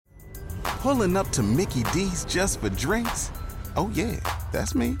Pulling up to Mickey D's just for drinks? Oh yeah,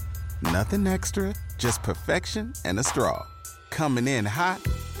 that's me. Nothing extra, just perfection and a straw. Coming in hot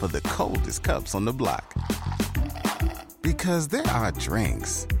for the coldest cups on the block. Because there are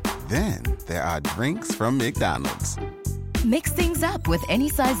drinks. Then there are drinks from McDonald's. Mix things up with any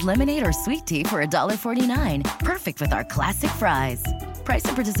size lemonade or sweet tea for $1.49. Perfect with our classic fries. Price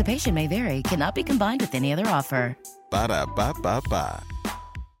and participation may vary. Cannot be combined with any other offer. Ba-da-ba-ba-ba.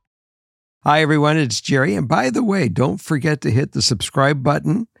 Hi, everyone. It's Jerry. And by the way, don't forget to hit the subscribe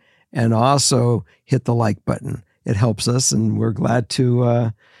button and also hit the like button. It helps us, and we're glad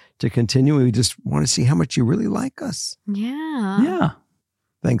to continue. We just want to see how much you really like us. Yeah.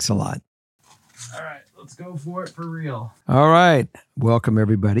 Thanks a lot. All right, let's go for it for real. All right. Welcome,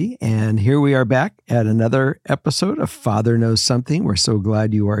 everybody. And here we are back at another episode of Father Knows Something. We're so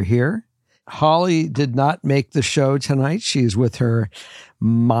glad you are here. Holly did not make the show tonight. She's with her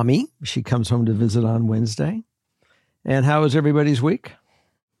mommy. She comes home to visit on Wednesday. And how was everybody's week?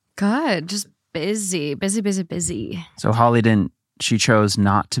 Good. Just busy. So Holly she chose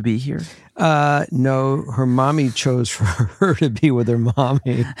not to be here? No, her mommy chose for her to be with her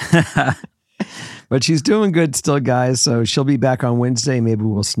mommy. But she's doing good still, guys. So she'll be back on Wednesday. Maybe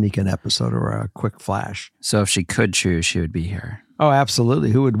we'll sneak an episode or a quick flash. So if she could choose, she would be here. Oh,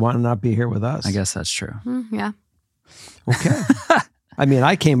 absolutely. Who would want to not be here with us? I guess that's true. Yeah. Okay. I mean,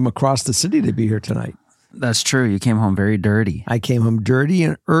 I came across the city to be here tonight. That's true. You came home very dirty. I came home dirty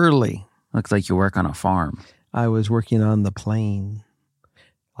and early. Looked like you work on a farm. I was working on the plane,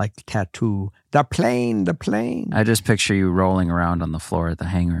 like the tattoo. The plane. I just picture you rolling around on the floor at the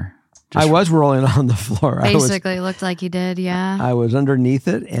hangar. I was rolling on the floor. Basically, looked like you did, yeah. I was underneath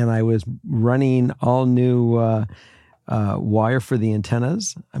it, and I was running all new wire for the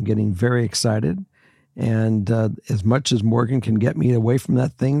antennas. I'm getting very excited. And as much as Morgan can get me away from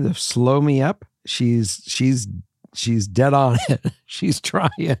that thing to slow me up, she's dead on it. She's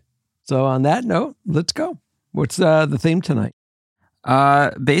trying. So on that note, let's go. What's the theme tonight?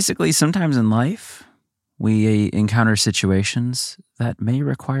 Basically, sometimes in life, we encounter situations that may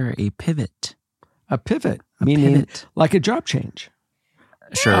require a pivot. A pivot, meaning like a job change.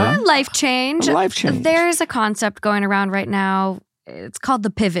 Sure. Life change. A life change. There's a concept going around right now. It's called the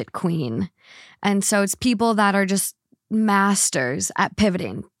pivot queen. And so it's people that are just masters at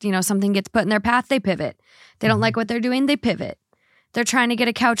pivoting. You know, something gets put in their path, they pivot. They don't like what they're doing, they pivot. They're trying to get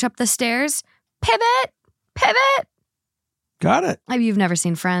a couch up the stairs, pivot. Got it. You've never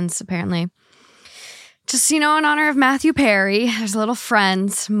seen Friends, apparently. Just, in honor of Matthew Perry, there's a little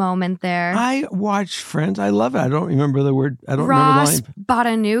Friends moment there. I watched Friends. I love it. I don't remember the word. I don't Ross remember the line. bought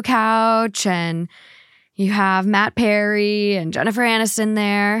a new couch, and you have Matt Perry and Jennifer Aniston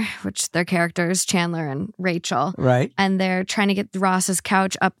there, which their characters, Chandler and Rachel. Right. And they're trying to get Ross's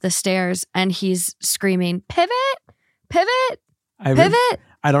couch up the stairs, and he's screaming, pivot. I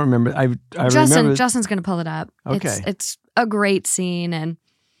don't remember. I remember. Justin's going to pull it up. Okay. It's a great scene, and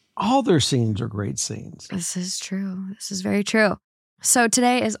all their scenes are great scenes. this is true. This is very true. So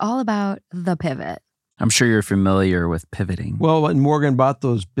today is all about the pivot. I'm sure you're familiar with pivoting. Well, when Morgan bought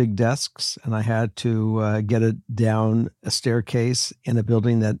those big desks, and I had to get it down a staircase in a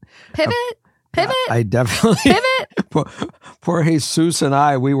building that Pivot. I definitely Pivot. Poor Jesus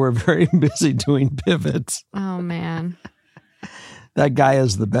and we were very busy doing pivots. Oh, man. That guy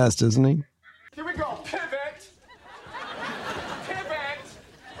is the best, isn't he? Here we go. Pivot.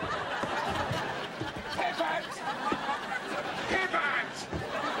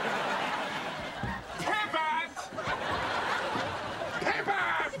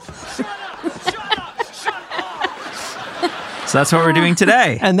 So that's what we're doing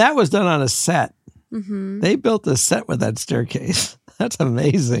today. And that was done on a set. Mm-hmm. They built a set with that staircase. That's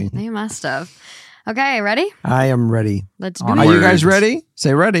amazing. They must have. Okay, ready? I am ready. Let's do Onward. it. Are you guys ready?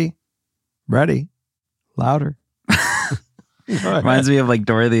 Say ready. Ready. Louder. Reminds me of like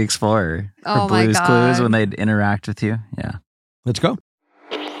Dora the Explorer. Oh or my Blue's God. Clues when they'd interact with you. Yeah. Let's go.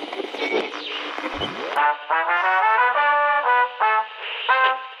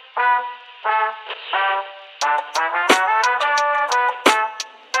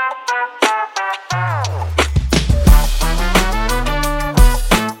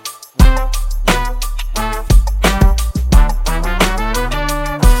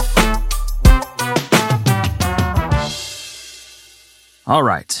 All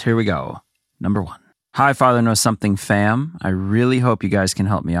right, here we go. Number 1. Hi, Father Knows Something fam. I really hope you guys can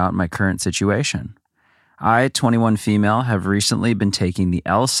help me out in my current situation. I, 21 female, have recently been taking the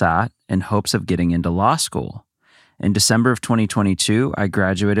LSAT in hopes of getting into law school. In December of 2022, I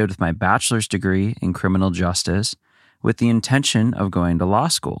graduated with my bachelor's degree in criminal justice with the intention of going to law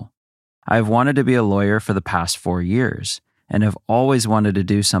school. I have wanted to be a lawyer for the past 4 years and have always wanted to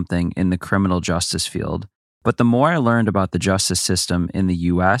do something in the criminal justice field. But the more I learned about the justice system in the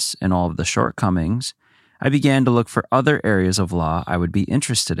US and all of the shortcomings, I began to look for other areas of law I would be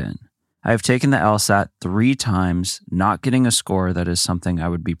interested in. I have taken the LSAT 3 times, not getting a score that is something I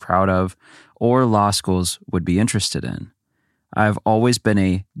would be proud of or law schools would be interested in. I have always been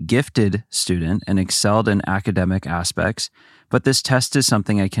a gifted student and excelled in academic aspects, but this test is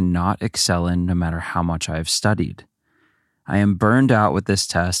something I cannot excel in no matter how much I have studied. I am burned out with this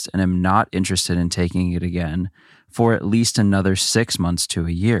test and am not interested in taking it again for at least another 6 months to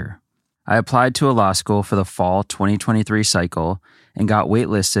a year. I applied to a law school for the fall 2023 cycle and got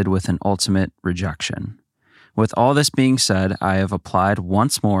waitlisted with an ultimate rejection. With all this being said, I have applied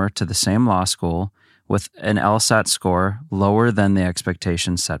once more to the same law school with an LSAT score lower than the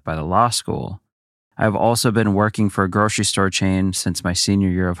expectations set by the law school. I have also been working for a grocery store chain since my senior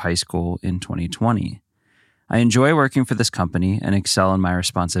year of high school in 2020. I enjoy working for this company and excel in my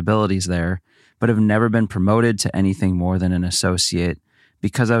responsibilities there, but have never been promoted to anything more than an associate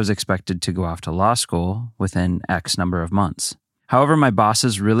because I was expected to go off to law school within X number of months. However, my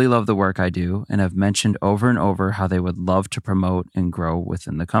bosses really love the work I do and have mentioned over and over how they would love to promote and grow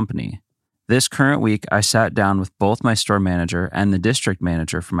within the company. This current week, I sat down with both my store manager and the district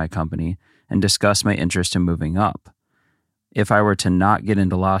manager for my company and discussed my interest in moving up if I were to not get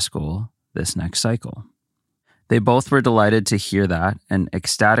into law school this next cycle. They both were delighted to hear that and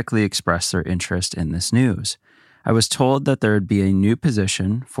ecstatically expressed their interest in this news. I was told that there would be a new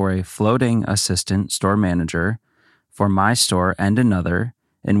position for a floating assistant store manager for my store and another,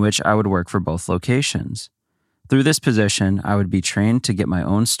 in which I would work for both locations. Through this position, I would be trained to get my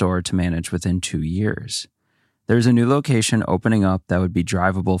own store to manage within 2 years. There's a new location opening up that would be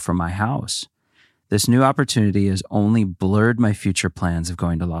drivable from my house. This new opportunity has only blurred my future plans of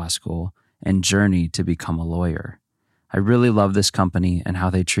going to law school and journey to become a lawyer. I really love this company and how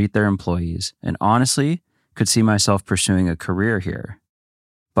they treat their employees, and honestly, could see myself pursuing a career here.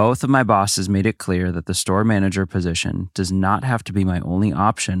 Both of my bosses made it clear that the store manager position does not have to be my only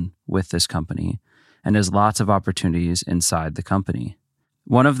option with this company and has lots of opportunities inside the company.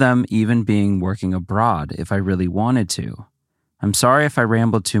 One of them even being working abroad if I really wanted to. I'm sorry if I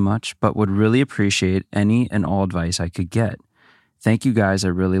rambled too much, but would really appreciate any and all advice I could get. Thank you guys. I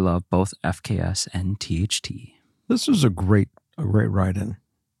really love both FKS and THT. This was a great write-in,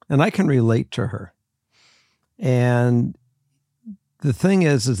 and I can relate to her. And the thing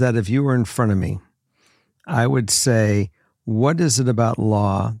is that if you were in front of me, I would say, what is it about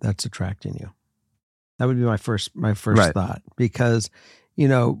law that's attracting you? That would be my first right. thought. Because,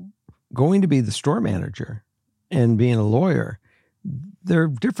 going to be the store manager and being a lawyer,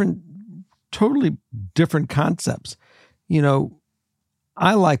 they're totally different concepts.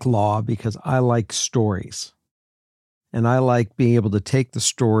 I like law because I like stories. And I like being able to take the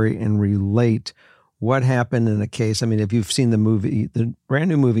story and relate what happened in a case. I mean, if you've seen the movie, the brand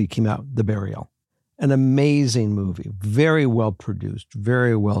new movie came out, The Burial, an amazing movie, very well produced,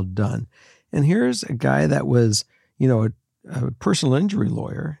 very well done. And here's a guy that was, a personal injury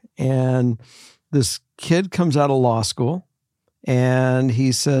lawyer. And this kid comes out of law school and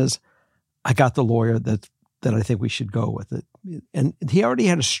he says, I got the lawyer that I think we should go with it. And he already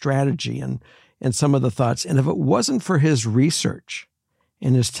had a strategy and some of the thoughts. And if it wasn't for his research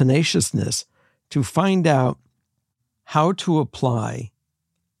and his tenaciousness to find out how to apply,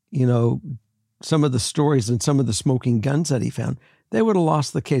 some of the stories and some of the smoking guns that he found, they would have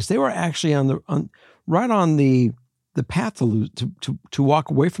lost the case. They were actually right on the path to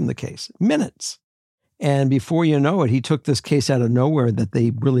walk away from the case, minutes. And before you know it, he took this case out of nowhere that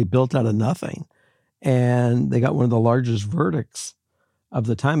they really built out of nothing. And they got one of the largest verdicts of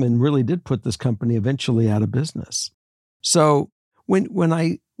the time and really did put this company eventually out of business. So when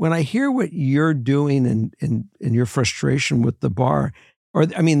I hear what you're doing and your frustration with the bar, the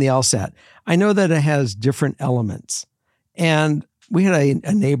LSAT, I know that it has different elements. And we had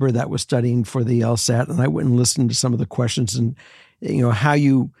a neighbor that was studying for the LSAT, and I went and listened to some of the questions and, how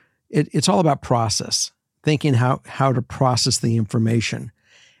it's all about process, thinking how to process the information.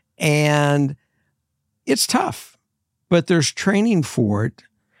 And it's tough, but there's training for it.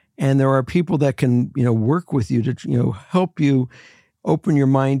 And there are people that can, work with you to, help you open your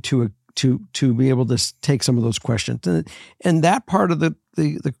mind to be able to take some of those questions. And that part of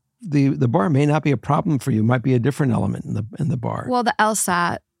the bar may not be a problem for you. It might be a different element in the bar. Well, the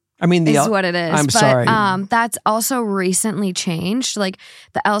LSAT I mean, is what it is. I'm sorry. That's also recently changed. Like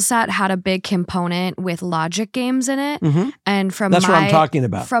the LSAT had a big component with logic games in it. Mm-hmm. And that's what I'm talking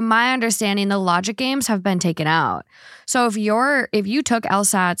about. From my understanding, the logic games have been taken out. So if you took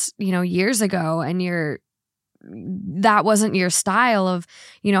LSATs, years ago and that wasn't your style of,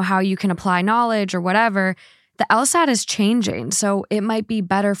 how you can apply knowledge or whatever, the LSAT is changing. So it might be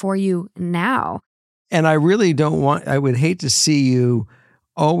better for you now. And I really I would hate to see you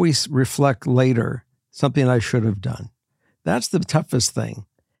always reflect later something I should have done. That's the toughest thing.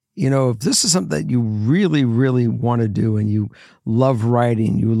 If this is something that you really, really want to do and you love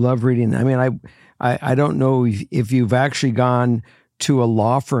writing, you love reading. I mean, I don't know if you've actually gone to a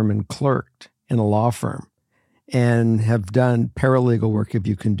law firm and clerked in a law firm and have done paralegal work, if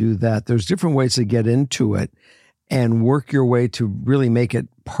you can do that. There's different ways to get into it and work your way to really make it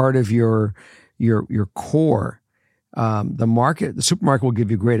part of your core. The supermarket will give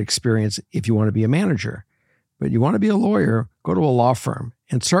you great experience if you want to be a manager, but you want to be a lawyer, go to a law firm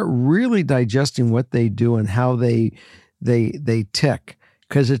and start really digesting what they do and how they tick,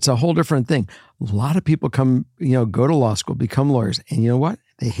 because it's a whole different thing. A lot of people go to law school, become lawyers, and you know what?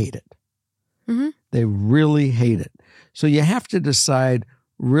 They hate it. Mm-hmm. They really hate it. So you have to decide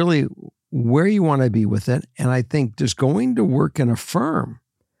really where you want to be with it. And I think just going to work in a firm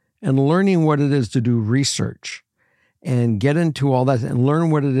and learning what it is to do research and get into all that and learn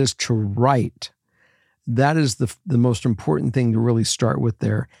what it is to write. That is the most important thing to really start with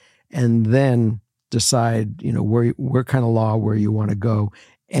there. And then decide, where kind of law, where you want to go.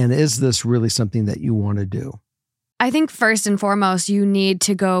 And is this really something that you want to do? I think first and foremost, you need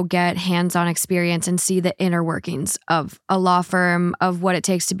to go get hands-on experience and see the inner workings of a law firm, of what it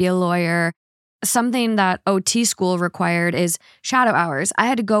takes to be a lawyer. Something that OT school required is shadow hours. I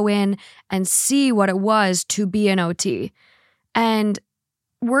had to go in and see what it was to be an OT. And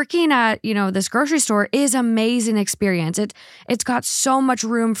working at, this grocery store is amazing experience. It's got so much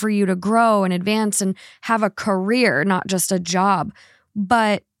room for you to grow and advance and have a career, not just a job.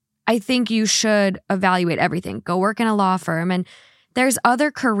 But I think you should evaluate everything. Go work in a law firm. And there's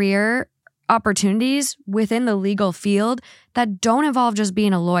other career opportunities within the legal field that don't involve just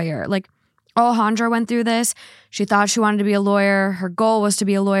being a lawyer. Like Alejandra went through this. She thought she wanted to be a lawyer. Her goal was to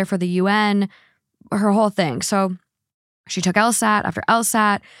be a lawyer for the UN, her whole thing. So she took LSAT after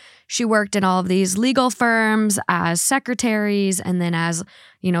LSAT. She worked in all of these legal firms as secretaries and then as,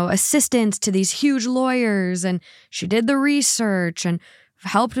 assistants to these huge lawyers. And she did the research and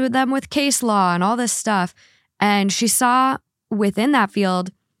helped with them with case law and all this stuff. And she saw within that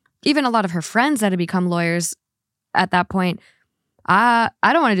field, even a lot of her friends that had become lawyers at that point, I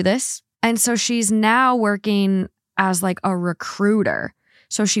don't want to do this. And so she's now working as like a recruiter.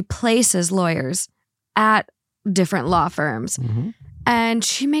 So she places lawyers at different law firms. Mm-hmm. And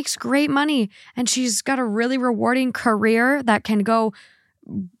she makes great money. And she's got a really rewarding career that can go,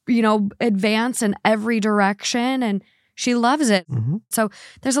 advance in every direction. And she loves it. Mm-hmm. So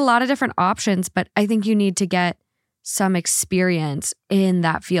there's a lot of different options, but I think you need to get some experience in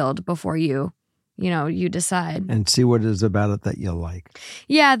that field before you decide. And see what it is about it that you like.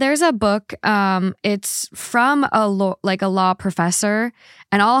 Yeah, there's a book. It's from a law professor,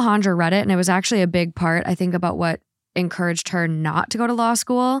 and Alejandra read it, and it was actually a big part, I think, about what encouraged her not to go to law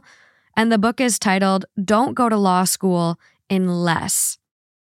school. And the book is titled, Don't Go to Law School Unless.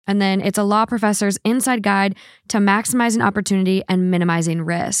 And then it's a law professor's inside guide to maximizing opportunity and minimizing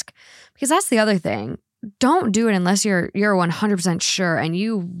risk. Because that's the other thing. Don't do it unless you're 100% sure and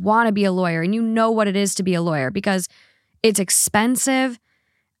you want to be a lawyer and you know what it is to be a lawyer, because it's expensive.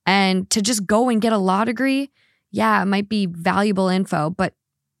 And to just go and get a law degree, yeah, it might be valuable info, but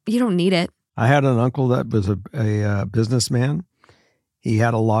you don't need it. I had an uncle that was a businessman. He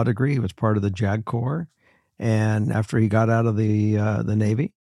had a law degree. He was part of the JAG Corps. And after he got out of the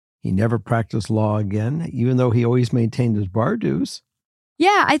Navy, he never practiced law again, even though he always maintained his bar dues.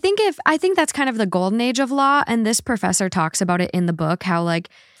 Yeah, I think that's kind of the golden age of law. And this professor talks about it in the book, how like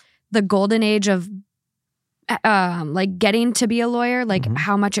the golden age of like getting to be a lawyer, like mm-hmm.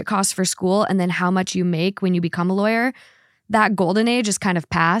 how much it costs for school and then how much you make when you become a lawyer. That golden age is kind of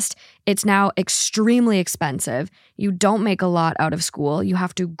past. It's now extremely expensive. You don't make a lot out of school. You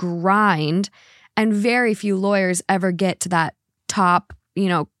have to grind. And very few lawyers ever get to that top,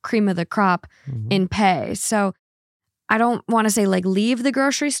 cream of the crop mm-hmm. in pay. So I don't want to say like leave the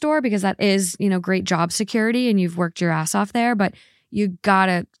grocery store, because that is, great job security and you've worked your ass off there, but you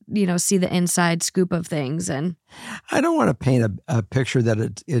gotta, see the inside scoop of things. And I don't want to paint a picture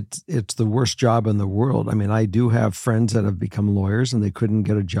that it's the worst job in the world. I mean, I do have friends that have become lawyers and they couldn't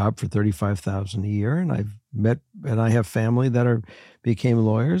get a job for $35,000 a year, and I've and I have family that became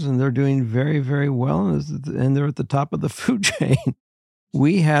lawyers, and they're doing very, very well, and they're at the top of the food chain.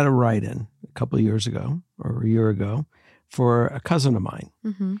 We had a write-in a couple of years ago, or a year ago, for a cousin of mine,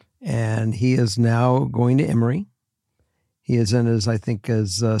 and he is now going to Emory. He is in his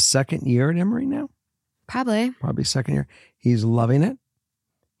second year at Emory now. Probably second year. He's loving it.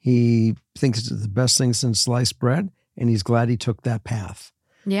 He thinks it's the best thing since sliced bread, and he's glad he took that path.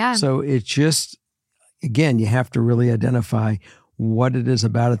 Yeah. So it's just, again, you have to really identify what it is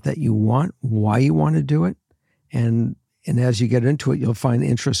about it that you want, why you want to do it, and as you get into it, you'll find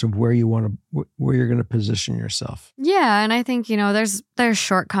interest of where you're going to position yourself. Yeah, and I think there's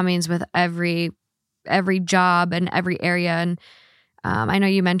shortcomings with every job and every area, and I know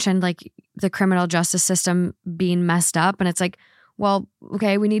you mentioned like the criminal justice system being messed up, and it's like, well,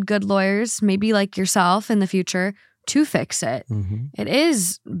 okay, we need good lawyers, maybe like yourself in the future, to fix it. It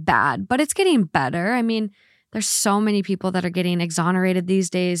is bad, but it's getting better. I mean, there's so many people that are getting exonerated these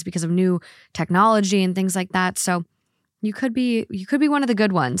days because of new technology and things like that. So you could be one of the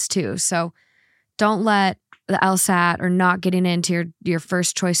good ones too. So don't let the LSAT or not getting into your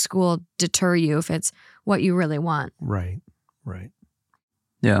first choice school deter you if it's what you really want. Right.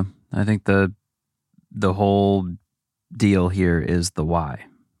 Yeah, I think the whole deal here is the why.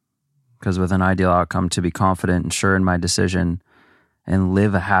 Because with an ideal outcome, to be confident and sure in my decision and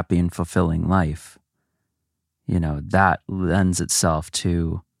live a happy and fulfilling life, that lends itself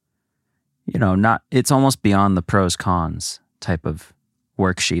to, it's almost beyond the pros cons type of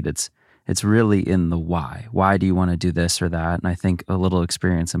worksheet. It's really in the why. Why do you want to do this or that? And I think a little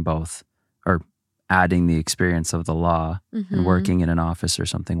experience in both, or adding the experience of the law and working in an office or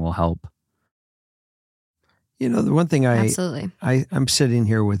something, will help. The one thing Absolutely. I'm sitting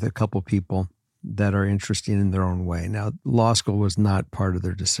here with a couple people that are interesting in their own way. Now, law school was not part of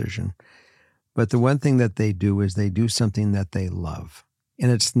their decision, but the one thing that they do is they do something that they love,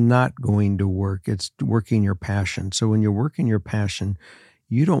 and it's not going to work. It's working your passion. So when you're working your passion,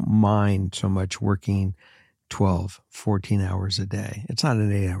 you don't mind so much working 12, 14 hours a day. It's not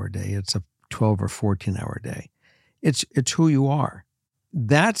an 8-hour day. It's a 12 or 14-hour day. It's who you are.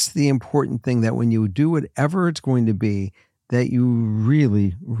 That's the important thing, that when you do whatever it's going to be, that you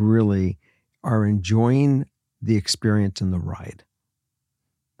really, really are enjoying the experience and the ride.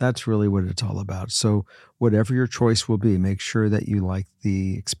 That's really what it's all about. So whatever your choice will be, make sure that you like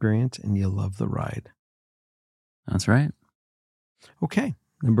the experience and you love the ride. That's right. Okay.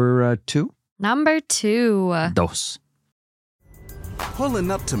 Number 2. Number 2. Dos.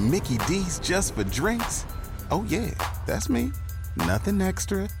 Pulling up to Mickey D's just for drinks? Oh yeah, that's me. Nothing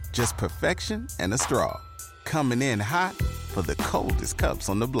extra, just perfection and a straw. Coming in hot for the coldest cups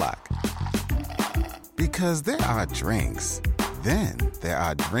on the block. Because there are drinks. Then there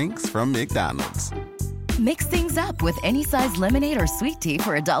are drinks from McDonald's. Mix things up with any size lemonade or sweet tea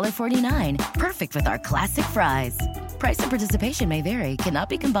for $1.49. Perfect with our classic fries. Price and participation may vary. Cannot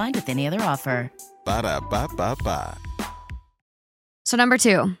be combined with any other offer. Ba-da-ba-ba-ba. So number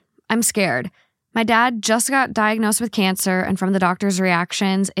 2, I'm scared. My dad just got diagnosed with cancer, and from the doctor's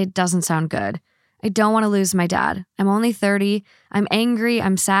reactions, it doesn't sound good. I don't want to lose my dad. I'm only 30. I'm angry.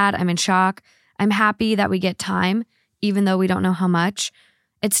 I'm sad. I'm in shock. I'm happy that we get time, even though we don't know how much.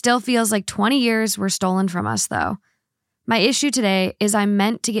 It still feels like 20 years were stolen from us, though. My issue today is I'm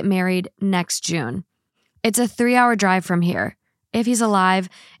meant to get married next June. It's a 3-hour drive from here. If he's alive,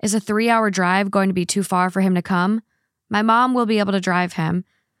 is a 3-hour drive going to be too far for him to come? My mom will be able to drive him.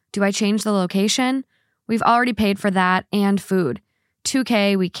 Do I change the location? We've already paid for that and food.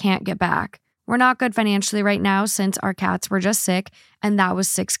 $2,000 we can't get back. We're not good financially right now since our cats were just sick, and that was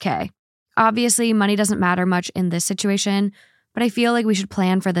 $6,000. Obviously, money doesn't matter much in this situation, but I feel like we should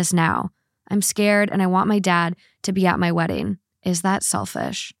plan for this now. I'm scared, and I want my dad to be at my wedding. Is that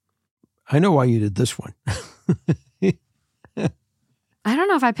selfish? I know why you did this one. I don't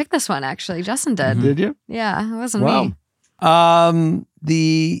know if I picked this one, actually. Justin did. Did you? Yeah, it wasn't me.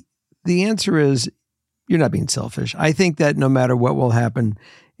 The answer is you're not being selfish. I think that no matter what will happen,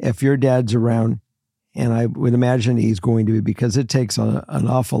 if your dad's around, and I would imagine he's going to be, because it takes an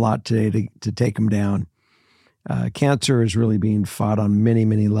awful lot today to take him down. Cancer is really being fought on many,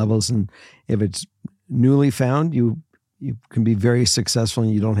 many levels. And if it's newly found, you can be very successful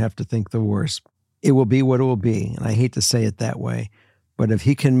and you don't have to think the worst. It will be what it will be. And I hate to say it that way, but if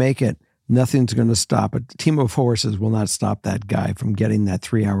he can make it, nothing's going to stop it. A team of horses will not stop that guy from getting that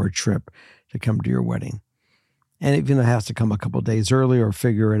 3-hour trip to come to your wedding. And even if it has to come a couple of days early or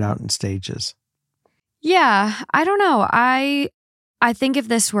figure it out in stages. Yeah, I don't know. I think if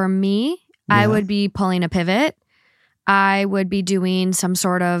this were me, I would be pulling a pivot. I would be doing some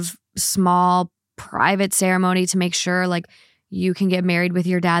sort of small private ceremony to make sure like you can get married with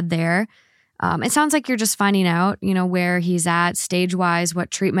your dad there. It sounds like you're just finding out, where he's at stage-wise,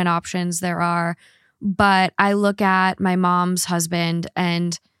 what treatment options there are. But I look at my mom's husband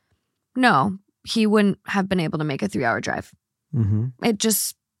and no, he wouldn't have been able to make a 3-hour drive. Mm-hmm.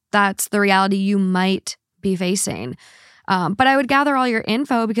 That's the reality you might be facing. But I would gather all your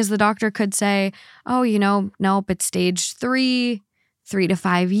info because the doctor could say, oh, nope, it's stage 3 to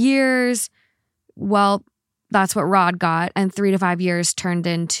 5 years. Well, that's what Rod got. And 3 to 5 years turned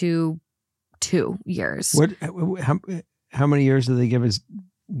into 2 years. How many years did they give his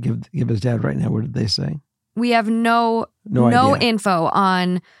dad right now? What did they say? We have no info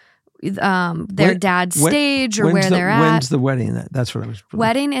on their dad's stage or where they're at. When's the wedding? That's what I was.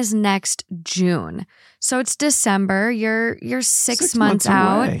 Wedding is next June, so it's December. You're 6 months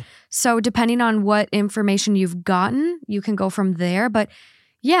out. Away. So depending on what information you've gotten, you can go from there. But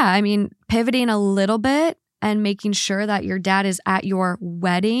yeah, I mean, pivoting a little bit and making sure that your dad is at your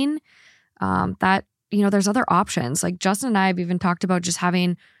wedding. There's other options. Like Justin and I have even talked about just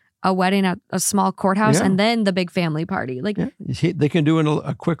having a wedding at a small courthouse and then the big family party. Like they can do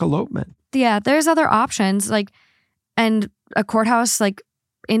a quick elopement. Yeah, there's other options. Like, and a courthouse like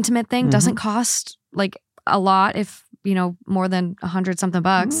intimate thing doesn't cost like a lot, if more than $100-something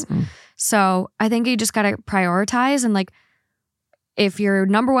bucks. Mm-hmm. So I think you just got to prioritize, and like if your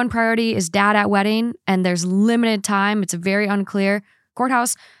number one priority is dad at wedding and there's limited time, it's very unclear.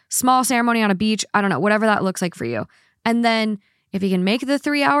 Courthouse, small ceremony on a beach, I don't know, whatever that looks like for you. And then if you can make the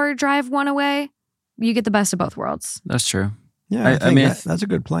 3-hour drive one away, you get the best of both worlds. That's true. Yeah, I mean, that's a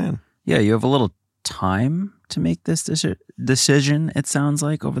good plan. Yeah, you have a little time to make this decision, it sounds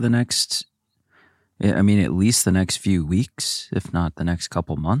like, over the next, at least the next few weeks, if not the next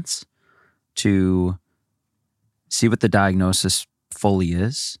couple months, to see what the diagnosis fully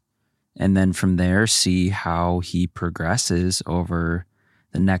is. And then from there, see how he progresses over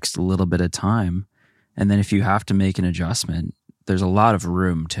the next little bit of time. And then if you have to make an adjustment, there's a lot of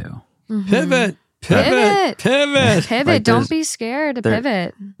room to. Mm-hmm. Pivot. Like don't be scared to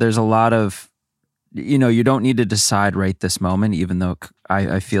pivot. There's a lot of, you don't need to decide right this moment, even though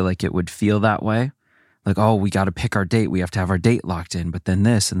I feel like it would feel that way. Like, oh, we got to pick our date. We have to have our date locked in, but then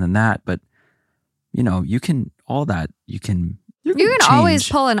this and then that. But, you can always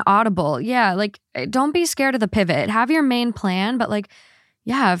pull an audible. Yeah. Like, don't be scared of the pivot. Have your main plan, but like,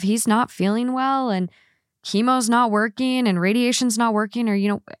 yeah, if he's not feeling well and chemo's not working and radiation's not working,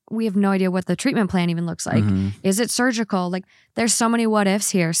 or, we have no idea what the treatment plan even looks like. Mm-hmm. Is it surgical? Like, there's so many what ifs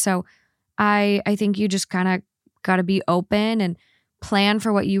here. So I think you just kind of got to be open and plan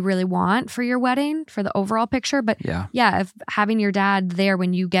for what you really want for your wedding, for the overall picture. But yeah, if having your dad there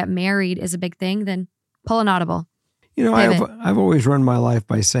when you get married is a big thing, then pull an audible. I've always run my life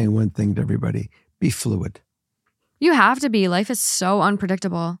by saying one thing to everybody: be fluid. You have to be. Life is so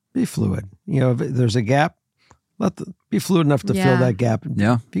unpredictable. Be fluid. If there's a gap, be fluid enough to fill that gap.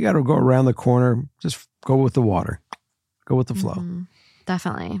 Yeah. If you got to go around the corner, just go with the water. Go with the flow. Mm-hmm.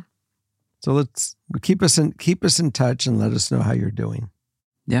 Definitely. So keep us in touch and let us know how you're doing.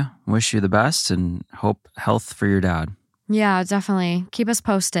 Yeah. Wish you the best and hope health for your dad. Yeah, definitely. Keep us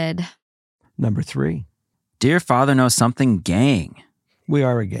posted. Number 3. Dear Father Knows Something gang. We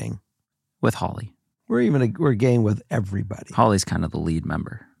are a gang. With Holly. We're a gang with everybody. Holly's kind of the lead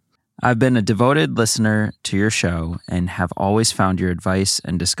member. I've been a devoted listener to your show and have always found your advice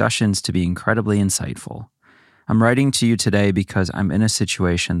and discussions to be incredibly insightful. I'm writing to you today because I'm in a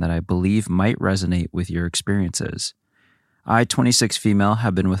situation that I believe might resonate with your experiences. I, 26 female,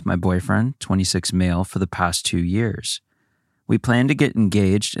 have been with my boyfriend, 26 male, for the past 2 years. We plan to get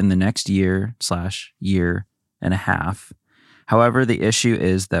engaged in the next year/year and a half. However, the issue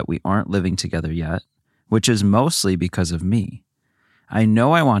is that we aren't living together yet, which is mostly because of me. I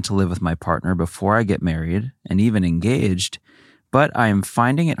know I want to live with my partner before I get married and even engaged, but I am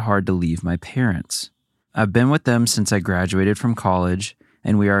finding it hard to leave my parents. I've been with them since I graduated from college,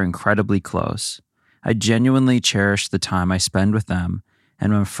 and we are incredibly close. I genuinely cherish the time I spend with them,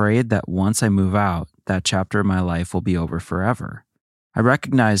 and I'm afraid that once I move out, that chapter of my life will be over forever. I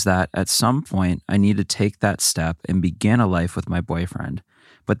recognize that at some point I need to take that step and begin a life with my boyfriend,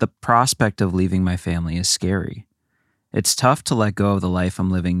 but the prospect of leaving my family is scary. It's tough to let go of the life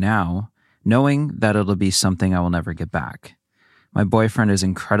I'm living now, knowing that it'll be something I will never get back. My boyfriend is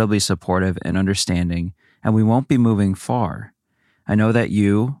incredibly supportive and understanding, and we won't be moving far. I know that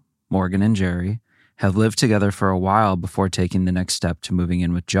you, Morgan and Jerry, have lived together for a while before taking the next step to moving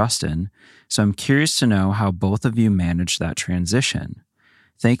in with Justin, so I'm curious to know how both of you managed that transition.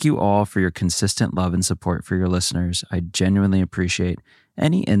 Thank you all for your consistent love and support for your listeners. I genuinely appreciate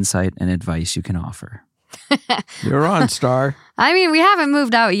any insight and advice you can offer. You're on, Star. I mean, we haven't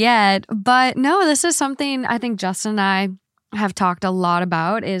moved out yet, but no, this is something I think Justin and I have talked a lot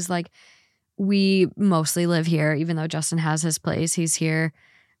about is like, we mostly live here, even though Justin has his place. He's here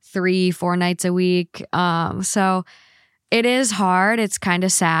 3-4 nights a week. So it is hard. It's kind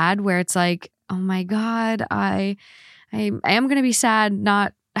of sad where it's like, oh my God, I am going to be sad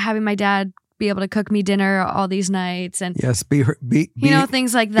not having my dad be able to cook me dinner all these nights. And yes, be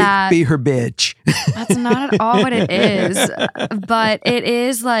things like that. Be her bitch. That's not at all what it is. But it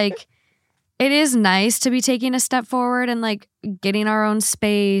is like, it is nice to be taking a step forward and like getting our own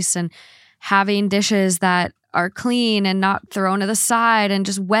space and having dishes that are clean and not thrown to the side and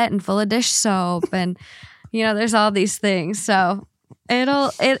just wet and full of dish soap. And, there's all these things. So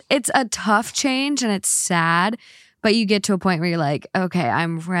it's a tough change and it's sad, but you get to a point where you're like, okay,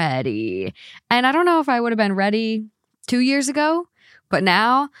 I'm ready. And I don't know if I would have been ready 2 years ago, but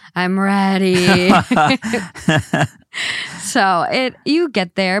now I'm ready. So you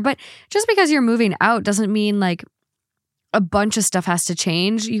get there, but just because you're moving out doesn't mean like a bunch of stuff has to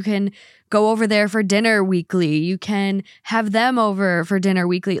change. You can go over there for dinner weekly. You can have them over for dinner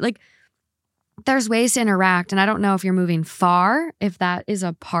weekly. Like there's ways to interact. And I don't know if you're moving far, if that is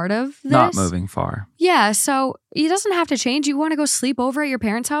a part of this. Not moving far. Yeah. So it doesn't have to change. You want to go sleep over at your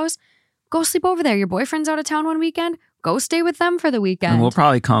parents' house? Go sleep over there. Your boyfriend's out of town one weekend. Go stay with them for the weekend. And we'll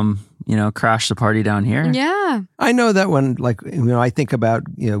probably come, crash the party down here. Yeah. I know that when, I think about,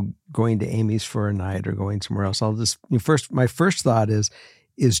 going to Amy's for a night or going somewhere else, my first thought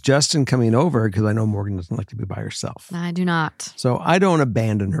is Justin coming over? Because I know Morgan doesn't like to be by herself. I do not. So I don't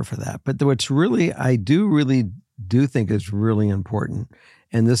abandon her for that. But what's I really do think is really important,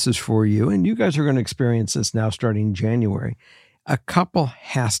 and this is for you, and you guys are going to experience this now starting January. A couple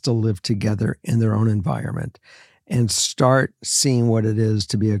has to live together in their own environment and start seeing what it is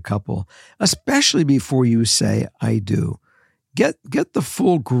to be a couple, especially before you say, I do. Get the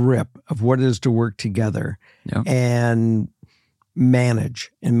full grip of what it is to work together and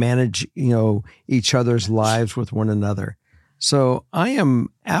manage each other's lives with one another. So I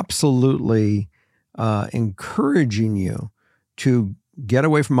am absolutely encouraging you to get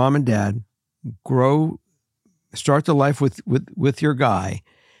away from mom and dad, start the life with your guy,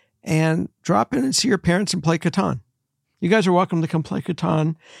 and drop in and see your parents and play Catan. You guys are welcome to come play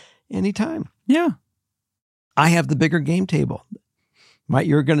Catan anytime. Yeah. I have the bigger game table.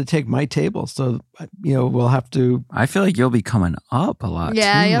 You're going to take my table, so we'll have to. I feel like you'll be coming up a lot.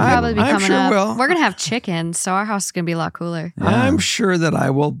 Yeah, too. you'll probably be I'm coming sure up. will. We're gonna have chickens, so our house is gonna be a lot cooler. Yeah. I'm sure that I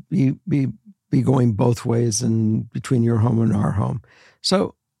will be going both ways and between your home and our home.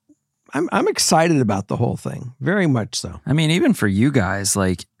 So I'm excited about the whole thing, very much so. I mean, even for you guys,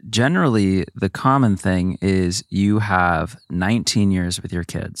 like generally the common thing is you have 19 years with your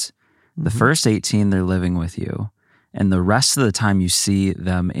kids. The first 18 they're living with you. And the rest of the time you see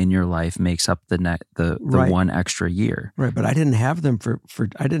them in your life makes up the Right. one extra year. Right, but I didn't have them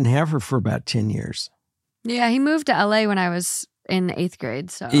I didn't have her for about 10 years. Yeah, he moved to LA when I was in 8th grade.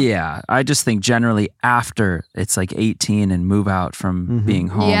 So Yeah, I just think generally after it's like 18 and move out from being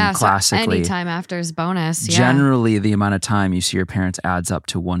home classically. So anytime after is bonus. Yeah. Generally the amount of time you see your parents adds up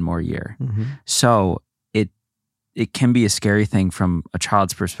to one more year. So it can be a scary thing from a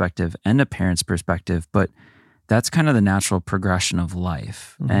child's perspective and a parent's perspective, but that's kind of the natural progression of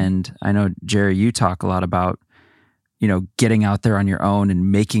life. And I know, Jerry, you talk a lot about, getting out there on your own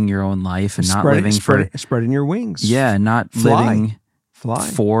and making your own life and not living spreading your wings. Yeah, not living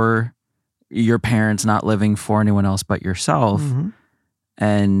for your parents, not living for anyone else but yourself.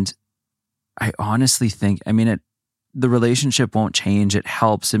 And I honestly think, the relationship won't change. It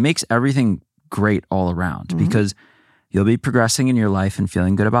helps. It makes everything great all around because you'll be progressing in your life and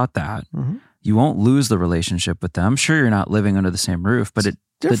feeling good about that. You won't lose the relationship with them. Sure, you're not living under the same roof, but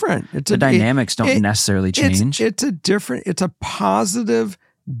different. The dynamics don't necessarily change. It's a positive,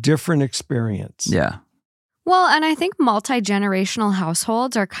 different experience. Yeah. Well, and I think multi-generational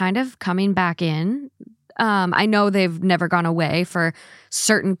households are kind of coming back in. I know they've never gone away for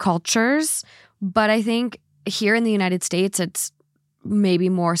certain cultures, but I think here in the United States, it's maybe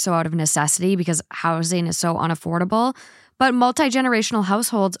more so out of necessity because housing is so unaffordable. But multi-generational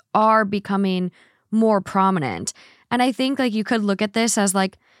households are becoming more prominent. And I think you could look at this as hey,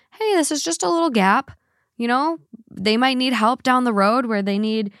 this is just a little gap. They might need help down the road where they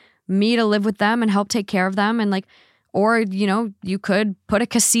need me to live with them and help take care of them. And or, you could put a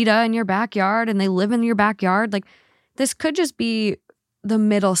casita in your backyard and they live in your backyard. This could just be the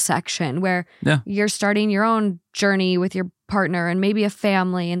middle section where you're starting your own journey with your partner and maybe a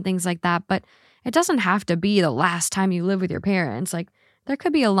family and things like that. But it doesn't have to be the last time you live with your parents. Like, there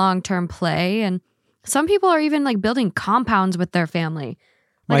could be a long-term play, and some people are even like building compounds with their family.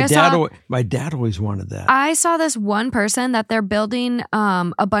 Like my dad always wanted that. I saw this one person that they're building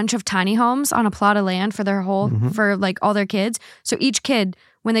a bunch of tiny homes on a plot of land for their for like all their kids. So each kid,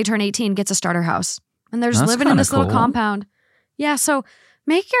 when they turn 18, gets a starter house, and they're just living in this little compound. Yeah, so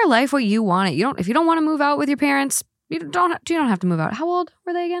make your life what you want it. If you don't want to move out with your parents, you don't have to move out. How old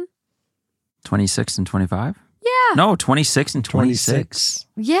were they again? 26 and 25? Yeah. No, 26 and 26.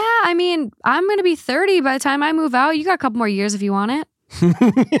 Yeah, I mean, I'm going to be 30 by the time I move out. You got a couple more years if you want it.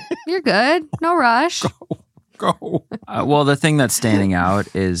 You're good. No rush. Go. Well, the thing that's standing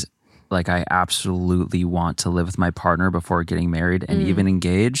out is like I absolutely want to live with my partner before getting married and even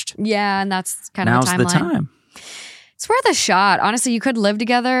engaged. Yeah, and that's kind of Now's the timeline. the time. It's worth a shot. Honestly, you could live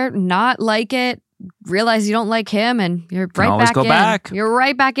together, not like it, realize you don't like him, and you're right always back go in. back. You're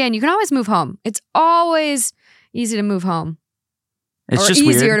right back in. You can always move home. It's always easy to move home. It's or just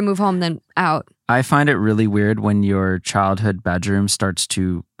easier weird. to move home than out. I find it really weird when your childhood bedroom starts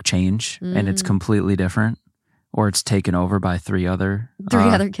to change and it's completely different, or it's taken over by three other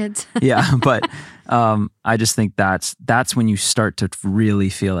kids. Yeah, but I just think that's when you start to really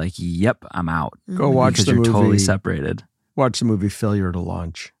feel like, yep, I'm out. Go watch because the you're movie. totally separated. Watch the movie Failure to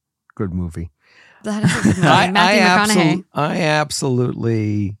Launch. Good movie. That is a good movie. Matthew McConaughey. I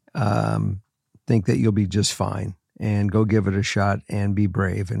absolutely think that you'll be just fine, and go give it a shot and be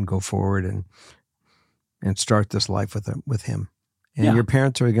brave and go forward and start this life with him. And your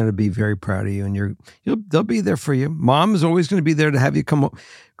parents are going to be very proud of you, and they'll be there for you. Mom is always going to be there to have you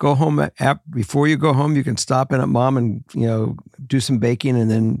go home. Before you go home, you can stop in at Mom and do some baking,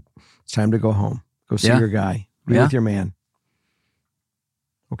 and then it's time to go home. Go see your guy. Be with your man.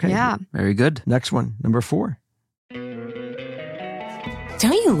 Okay. Yeah. Very good. Next one, number 4.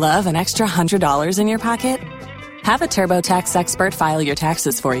 Don't you love an extra $100 in your pocket? Have a TurboTax expert file your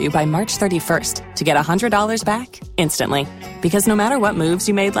taxes for you by March 31st to get $100 back instantly. Because no matter what moves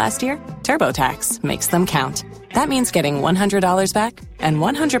you made last year, TurboTax makes them count. That means getting $100 back and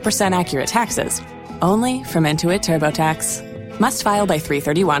 100% accurate taxes, only from Intuit TurboTax. Must file by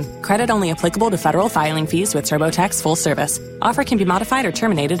 3/31. Credit only applicable to federal filing fees with TurboTax full service. Offer can be modified or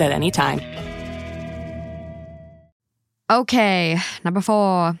terminated at any time. Okay, number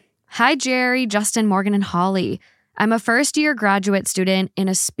 4. Hi, Jerry, Justin, Morgan, and Holly. I'm a first-year graduate student in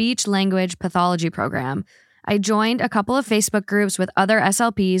a speech-language pathology program. I joined a couple of Facebook groups with other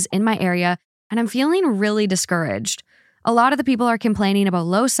SLPs in my area, and I'm feeling really discouraged. A lot of the people are complaining about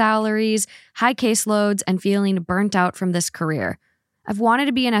low salaries, high caseloads, and feeling burnt out from this career. I've wanted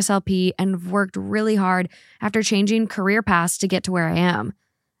to be an SLP and worked really hard after changing career paths to get to where I am.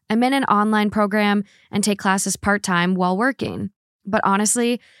 I'm in an online program and take classes part-time while working. But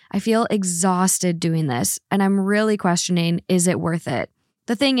honestly, I feel exhausted doing this, and I'm really questioning, is it worth it?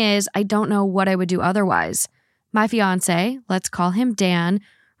 The thing is, I don't know what I would do otherwise. My fiance, let's call him Dan,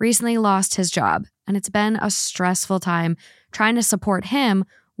 recently lost his job, and it's been a stressful time trying to support him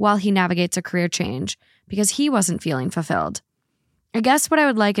while he navigates a career change because he wasn't feeling fulfilled. I guess what I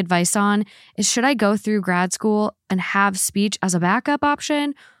would like advice on is, should I go through grad school and have speech as a backup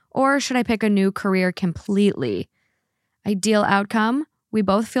option, or should I pick a new career completely? Ideal outcome, we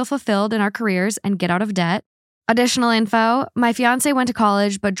both feel fulfilled in our careers and get out of debt. Additional info, my fiance went to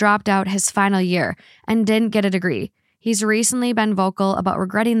college but dropped out his final year and didn't get a degree. He's recently been vocal about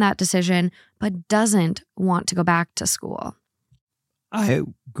regretting that decision, but doesn't want to go back to school. I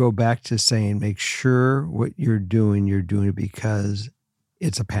go back to saying, make sure what you're doing it because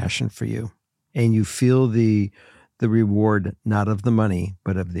it's a passion for you. And you feel the reward, not of the money,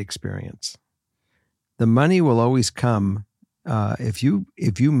 but of the experience. The money will always come. If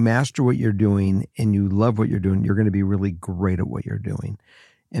you master what you're doing and you love what you're doing, you're going to be really great at what you're doing.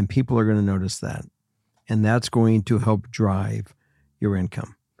 And people are going to notice that. And that's going to help drive your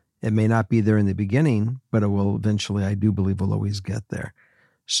income. It may not be there in the beginning, but it will eventually, I do believe, will always get there.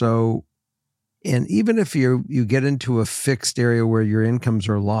 So, and even if you get into a fixed area where your incomes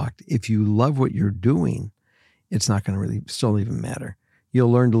are locked, if you love what you're doing, it's not going to really still even matter.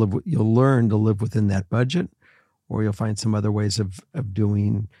 You'll learn to live within that budget, or you'll find some other ways of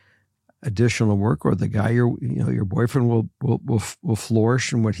doing additional work, or the guy your boyfriend will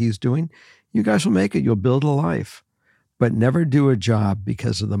flourish in what he's doing. You guys will make it. You'll build a life, but never do a job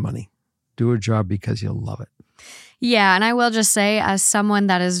because of the money. Do a job because you love it. Yeah, and I will just say, as someone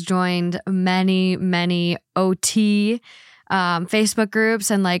that has joined many, many OT Facebook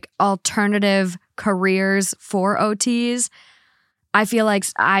groups and like alternative careers for OTs, I feel like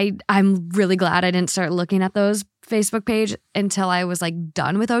I'm really glad I didn't start looking at those Facebook page until I was like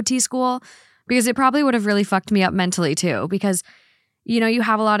done with OT school, because it probably would have really fucked me up mentally too. Because, you know, you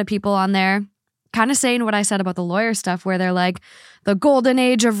have a lot of people on there kind of saying what I said about the lawyer stuff, where they're like, the golden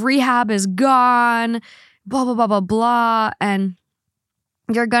age of rehab is gone, blah, blah, blah, blah, blah. And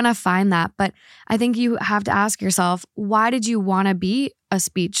you're going to find that. But I think you have to ask yourself, why did you want to be a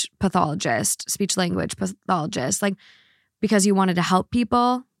speech pathologist, speech language pathologist? Like, because you wanted to help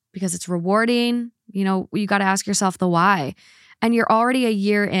people, because it's rewarding. You know, you got to ask yourself the why. And you're already a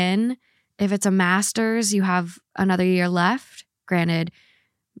year in. If it's a master's, you have another year left. Granted,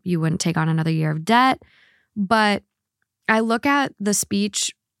 you wouldn't take on another year of debt. But I look at the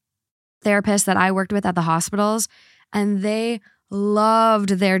speech therapists that I worked with at the hospitals, and they loved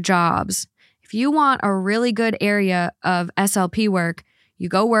their jobs. If you want a really good area of SLP work, you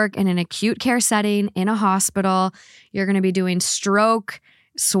go work in an acute care setting in a hospital. You're going to be doing stroke,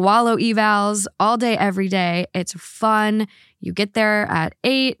 swallow evals all day, every day. It's fun. You get there at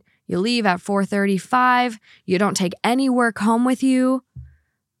 8, you leave at 4:35. You don't take any work home with you.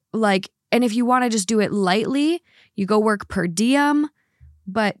 And if you want to just do it lightly, you go work per diem.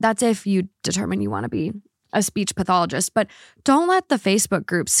 But that's if you determine you want to be a speech pathologist. But don't let the Facebook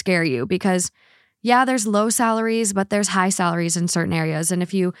groups scare you, because yeah, there's low salaries, but there's high salaries in certain areas. And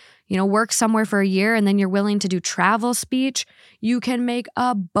if you work somewhere for a year and then you're willing to do travel speech, you can make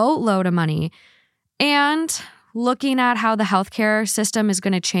a boatload of money. And looking at how the healthcare system is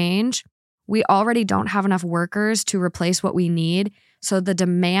going to change, we already don't have enough workers to replace what we need. So the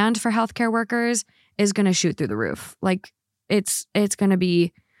demand for healthcare workers is going to shoot through the roof. Like, it's going to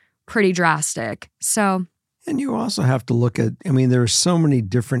be pretty drastic. So, and you also have to look at, there are so many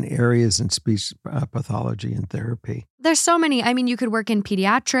different areas in speech pathology and therapy. There's so many. You could work in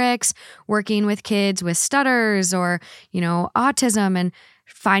pediatrics, working with kids with stutters or, autism, and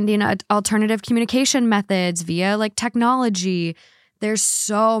finding alternative communication methods via like technology. There's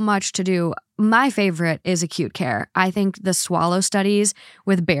so much to do. My favorite is acute care. I think the swallow studies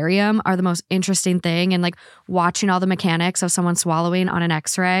with barium are the most interesting thing, and like watching all the mechanics of someone swallowing on an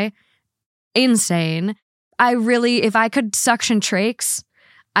x-ray, insane. If I could suction trachs,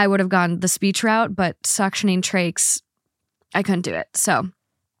 I would have gone the speech route, but suctioning trachs, I couldn't do it. So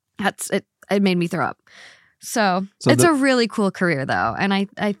that's it. It made me throw up. So it's a really cool career though. And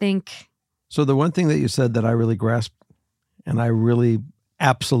I think. So the one thing that you said that I really grasped, and I really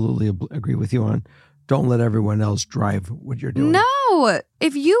absolutely agree with you on, don't let everyone else drive what you're doing. No.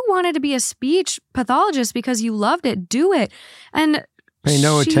 If you wanted to be a speech pathologist because you loved it, do it. And pay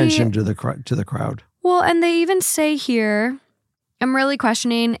no attention to the crowd. Well, and they even say here, I'm really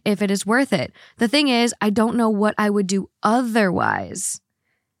questioning if it is worth it. The thing is, I don't know what I would do otherwise.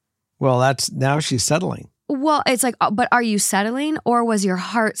 Well, now she's settling. Well, it's like, but are you settling, or was your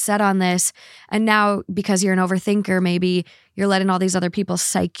heart set on this? And now, because you're an overthinker, maybe you're letting all these other people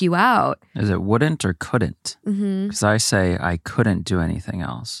psych you out. Is it wouldn't or couldn't? Because I say I couldn't do anything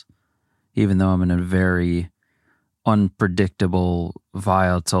else, even though I'm in a very unpredictable,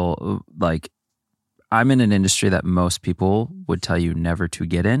 volatile, I'm in an industry that most people would tell you never to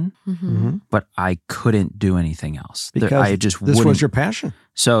get in, but I couldn't do anything else. Because this was your passion.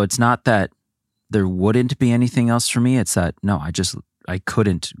 So it's not that there wouldn't be anything else for me. It's that, no, I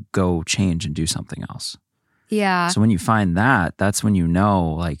couldn't go change and do something else. Yeah. So when you find that, that's when you know,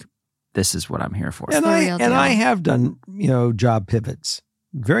 like, this is what I'm here for. And I have done, job pivots,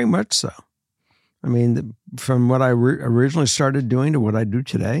 very much so. From what I originally started doing to what I do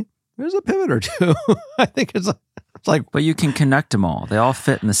today, there's a pivot or two. I think it's like. But you can connect them all. They all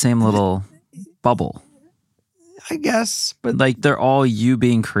fit in the same little bubble. I guess, but they're all you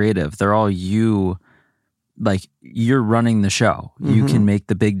being creative. They're all you, you're running the show. You can make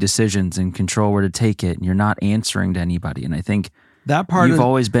the big decisions and control where to take it, and you're not answering to anybody. And I think that part you've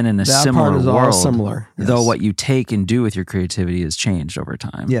always been in a similar world. All similar, yes. Though what you take and do with your creativity has changed over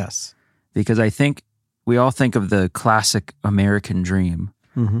time. Yes, because I think we all think of the classic American dream.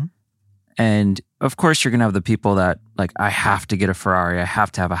 And of course, you're going to have the people that I have to get a Ferrari. I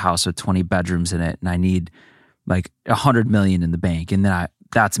have to have a house with 20 bedrooms in it, and I need $100 million in the bank, and then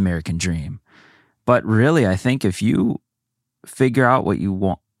that's American dream. But really, I think if you figure out what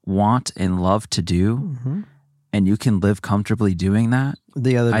you want and love to do, and you can live comfortably doing that,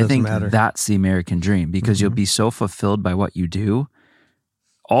 the other doesn't I think matter. That's the American dream, because you'll be so fulfilled by what you do.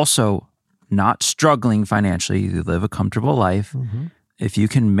 Also, not struggling financially, you live a comfortable life. If you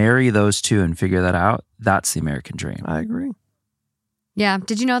can marry those two and figure that out, that's the American dream. I agree. Yeah.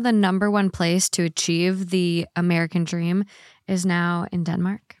 Did you know the number one place to achieve the American dream is now in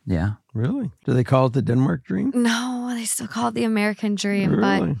Denmark? Yeah. Really? Do they call it the Denmark dream? No, they still call it the American dream.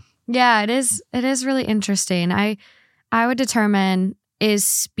 Really? Yeah, it is. It is really interesting. I would determine, is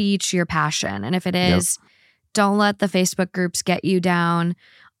speech your passion? And if it is, don't let the Facebook groups get you down.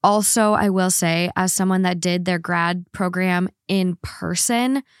 Also, I will say, as someone that did their grad program in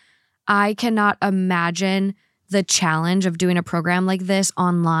person, I cannot imagine the challenge of doing a program like this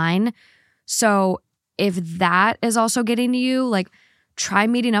online. So if that is also getting to you, like, try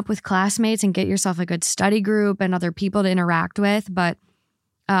meeting up with classmates and get yourself a good study group and other people to interact with. But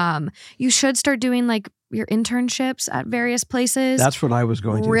you should start doing like your internships at various places. That's what I was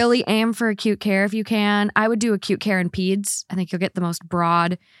going to. Really aim for acute care if you can. I would do acute care and peds. I think you'll get the most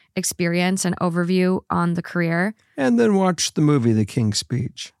broad experience and overview on the career. And then watch the movie The King's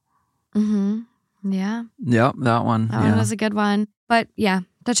Speech. Mm-hmm. Yeah. Yep, that one. That one was a good one. But yeah,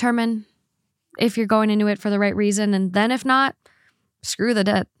 determine if you're going into it for the right reason. And then if not, screw the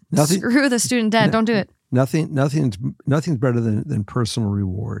debt. Screw the student debt. Don't do it. Nothing's better than personal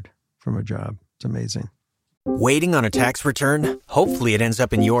reward from a job. It's amazing. Waiting on a tax return? Hopefully it ends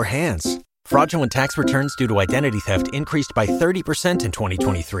up in your hands. Fraudulent tax returns due to identity theft increased by 30% in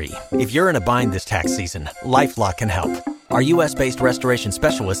 2023. If you're in a bind this tax season, LifeLock can help. Our U.S.-based restoration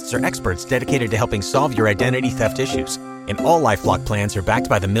specialists are experts dedicated to helping solve your identity theft issues. And all LifeLock plans are backed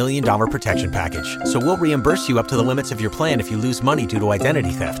by the $1 Million Protection Package. So we'll reimburse you up to the limits of your plan if you lose money due to identity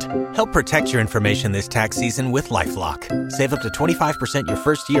theft. Help protect your information this tax season with LifeLock. Save up to 25% your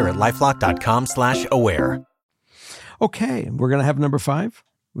first year at LifeLock.com/aware. Okay, we're going to have number 5.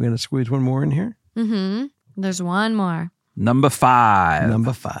 We're going to squeeze one more in here. Mm-hmm. There's one more. Number 5.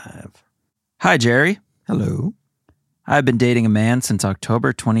 Number 5. Hi, Jerry. Hello. I've been dating a man since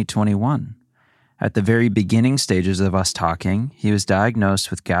October 2021. At the very beginning stages of us talking, he was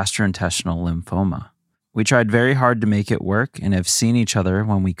diagnosed with gastrointestinal lymphoma. We tried very hard to make it work and have seen each other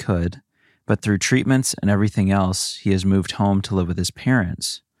when we could, but through treatments and everything else, he has moved home to live with his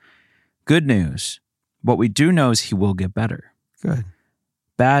parents. Good news. What we do know is he will get better. Good.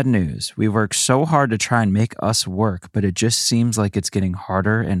 Bad news. We worked so hard to try and make us work, but it just seems like it's getting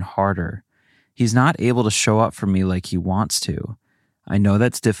harder and harder. He's not able to show up for me like he wants to. I know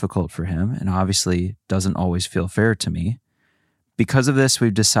that's difficult for him and obviously doesn't always feel fair to me. Because of this,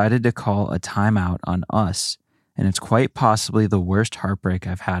 we've decided to call a timeout on us, and it's quite possibly the worst heartbreak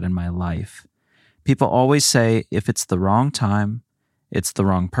I've had in my life. People always say if it's the wrong time, it's the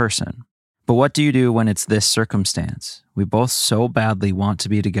wrong person. But what do you do when it's this circumstance? We both so badly want to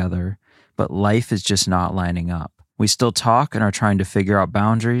be together, but life is just not lining up. We still talk and are trying to figure out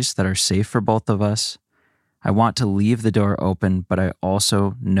boundaries that are safe for both of us. I want to leave the door open, but I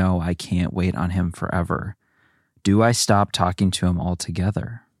also know I can't wait on him forever. Do I stop talking to him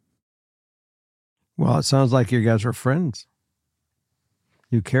altogether? Well, it sounds like you guys are friends.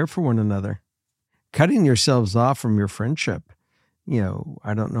 You care for one another. Cutting yourselves off from your friendship,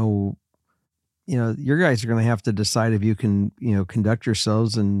 I don't know, your guys are going to have to decide if you can, conduct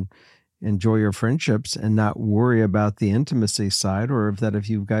yourselves and enjoy your friendships and not worry about the intimacy side, or if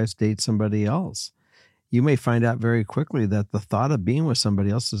you guys date somebody else. You may find out very quickly that the thought of being with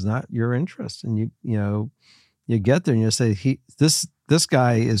somebody else is not your interest. And you get there and you say, this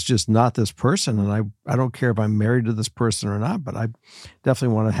guy is just not this person. And I don't care if I'm married to this person or not, but I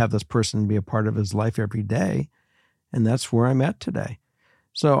definitely want to have this person be a part of his life every day. And that's where I'm at today.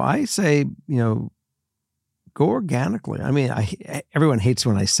 So I say, go organically. I mean, everyone hates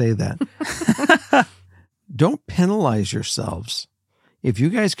when I say that. Don't penalize yourselves. If you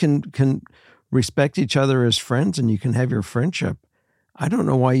guys can respect each other as friends and you can have your friendship, I don't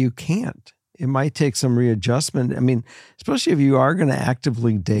know why you can't. It might take some readjustment. I mean, especially if you are going to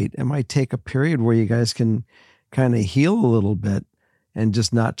actively date, it might take a period where you guys can kind of heal a little bit and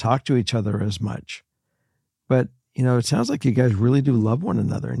just not talk to each other as much. But, it sounds like you guys really do love one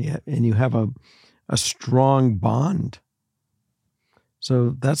another and you have a strong bond.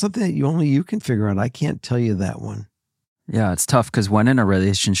 So that's something that only you can figure out. I can't tell you that one. Yeah, it's tough because when in a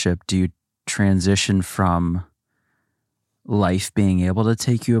relationship, do you transition from life being able to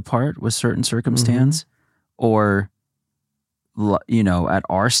take you apart with certain circumstance, or, at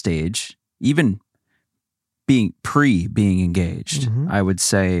our stage, even being engaged, I would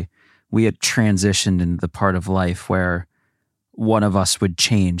say we had transitioned into the part of life where one of us would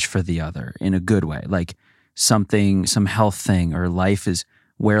change for the other in a good way, like some health thing, or life is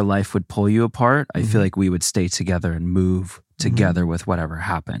where life would pull you apart. I feel like we would stay together and move together with whatever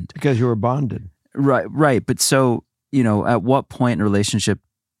happened. Because you were bonded. Right. But so, at what point in a relationship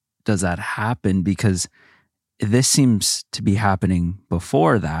does that happen? Because this seems to be happening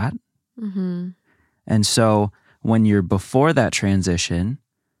before that. Mm-hmm. And so when you're before that transition,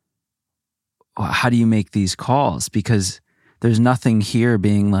 how do you make these calls? Because there's nothing here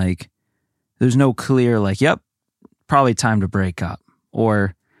being like, there's no clear like, yep, probably time to break up,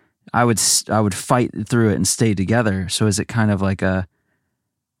 or I would fight through it and stay together. So is it kind of like a,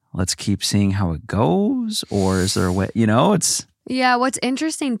 let's keep seeing how it goes, or is there a way, it's. Yeah, what's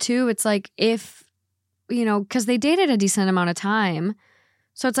interesting too, it's like if, because they dated a decent amount of time.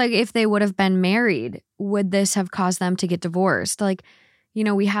 So it's like if they would have been married, would this have caused them to get divorced? Like,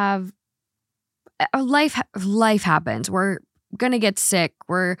 we have life happens. We're going to get sick.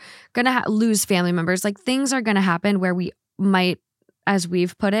 We're going to lose family members. Like things are going to happen where we might, as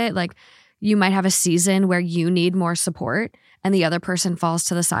we've put it, like you might have a season where you need more support and the other person falls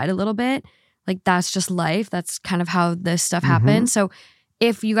to the side a little bit. Like that's just life. That's kind of how this stuff happens. So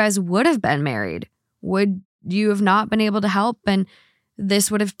if you guys would have been married, would you have not been able to help? And this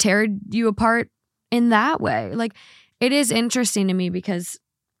would have teared you apart in that way. Like it is interesting to me because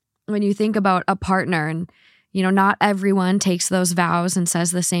when you think about a partner and, not everyone takes those vows and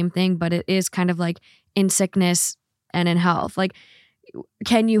says the same thing, but it is kind of like in sickness and in health. Like,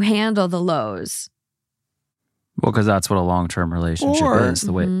 can you handle the lows? Well, because that's what a long-term relationship is,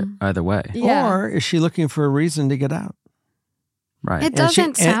 the way, either way. Yeah. Or is she looking for a reason to get out? Right. It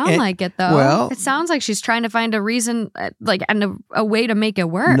doesn't sound like it, though. Well, it sounds like she's trying to find a reason, and a way to make it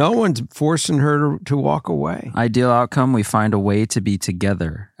work. No one's forcing her to walk away. Ideal outcome, we find a way to be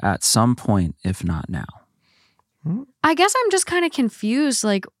together at some point, if not now. I guess I'm just kind of confused,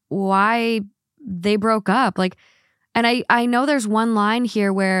 like, why they broke up. Like, and I know there's one line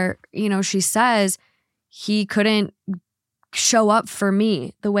here where, she says he couldn't show up for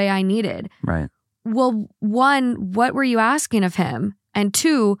me the way I needed. Right. Well, one, what were you asking of him? And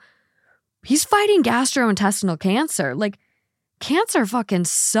two, he's fighting gastrointestinal cancer. Like, cancer fucking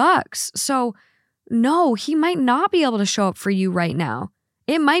sucks. So, no, he might not be able to show up for you right now.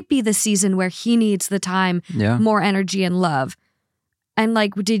 It might be the season where he needs the time, more energy and love. And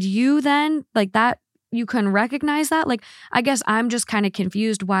like, did you then, like that, you couldn't recognize that? Like, I guess I'm just kind of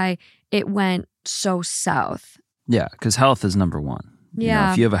confused why it went so south. Yeah, because health is number one.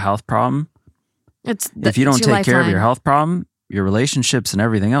 Yeah. If you have a health problem, if you don't it's your take care of lifeline. your health problem, your relationships and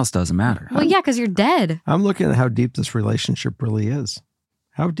everything else doesn't matter. Well, yeah, because you're dead. I'm looking at how deep this relationship really is.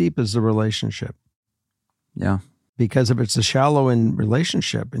 How deep is the relationship? Yeah. Because if it's a shallow end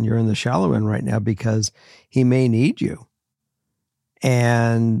relationship and you're in the shallow end right now because he may need you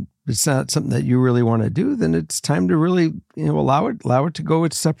and it's not something that you really want to do, then it's time to really allow it to go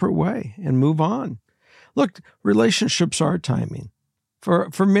its separate way and move on. Look, relationships are timing for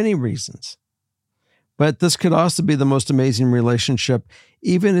many reasons. But this could also be the most amazing relationship,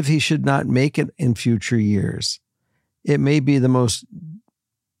 even if he should not make it in future years. It may be the most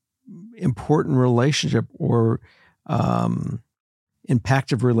important relationship or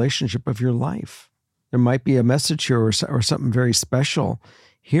impactful relationship of your life. There might be a message here or something very special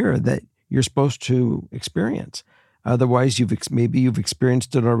here that you're supposed to experience. Otherwise, maybe you've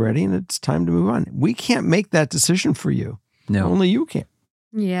experienced it already and it's time to move on. We can't make that decision for you. No. Only you can.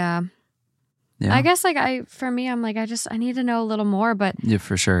 Yeah. Yeah. I guess for me, I'm like, I need to know a little more, but Yeah,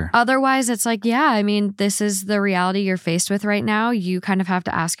 for sure. otherwise it's like, yeah, I mean, this is the reality you're faced with right now. You kind of have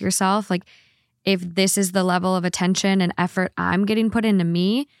to ask yourself, like, if this is the level of attention and effort I'm getting put into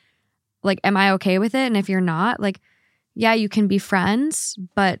me, like, am I okay with it? And if you're not, like, yeah, you can be friends,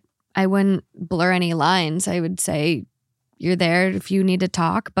 but I wouldn't blur any lines. I would say you're there if you need to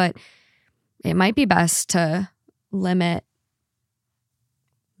talk, but it might be best to limit.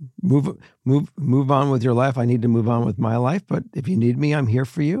 Move on with your life. I need to move on with my life, but if you need me, I'm here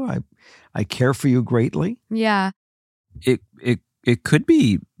for you. I care for you greatly. Yeah. It could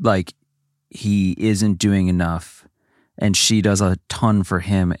be like he isn't doing enough and she does a ton for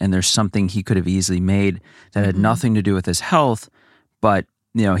him and there's something he could have easily made that had nothing to do with his health, but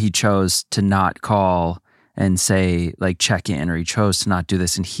he chose to not call and say, like, check in, or he chose to not do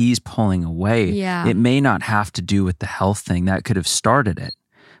this and he's pulling away. Yeah. It may not have to do with the health thing. That could have started it.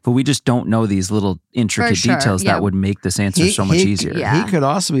 But we just don't know these little intricate sure, details yeah. that would make this answer so much easier. Yeah. He could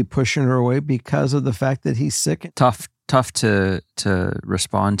also be pushing her away because of the fact that he's sick. Tough to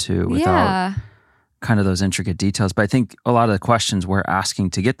respond to without kind of those intricate details. But I think a lot of the questions we're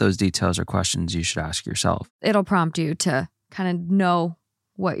asking to get those details are questions you should ask yourself. It'll prompt you to kind of know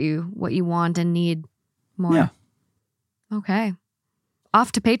what you want and need more. Yeah. Okay.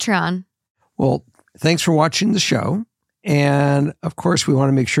 Off to Patreon. Well, thanks for watching the show. And of course, we want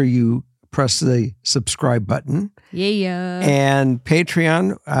to make sure you press the subscribe button. Yeah. And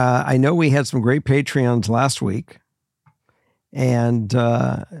Patreon, I know we had some great Patreons last week. And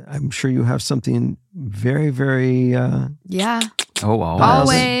I'm sure you have something very, very Oh,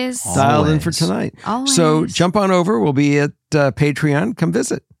 always. Dialed in for tonight. Always. So jump on over. We'll be at Patreon. Come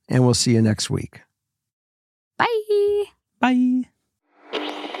visit, and we'll see you next week. Bye. Bye.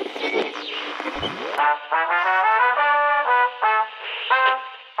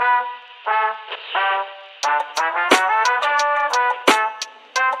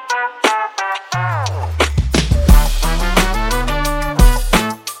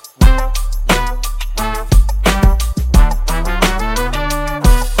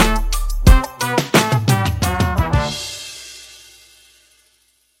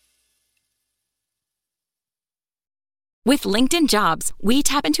 With LinkedIn Jobs, we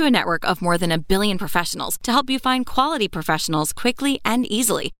tap into a network of more than 1 billion professionals to help you find quality professionals quickly and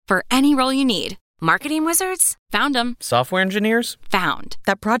easily for any role you need. Marketing wizards? Found them. Software engineers? Found.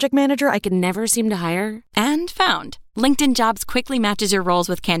 That project manager I could never seem to hire? And found. LinkedIn Jobs quickly matches your roles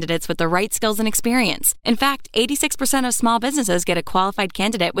with candidates with the right skills and experience. In fact, 86% of small businesses get a qualified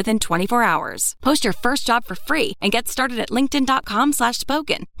candidate within 24 hours. Post your first job for free and get started at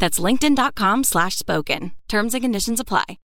linkedin.com/spoken. That's linkedin.com/spoken. Terms and conditions apply.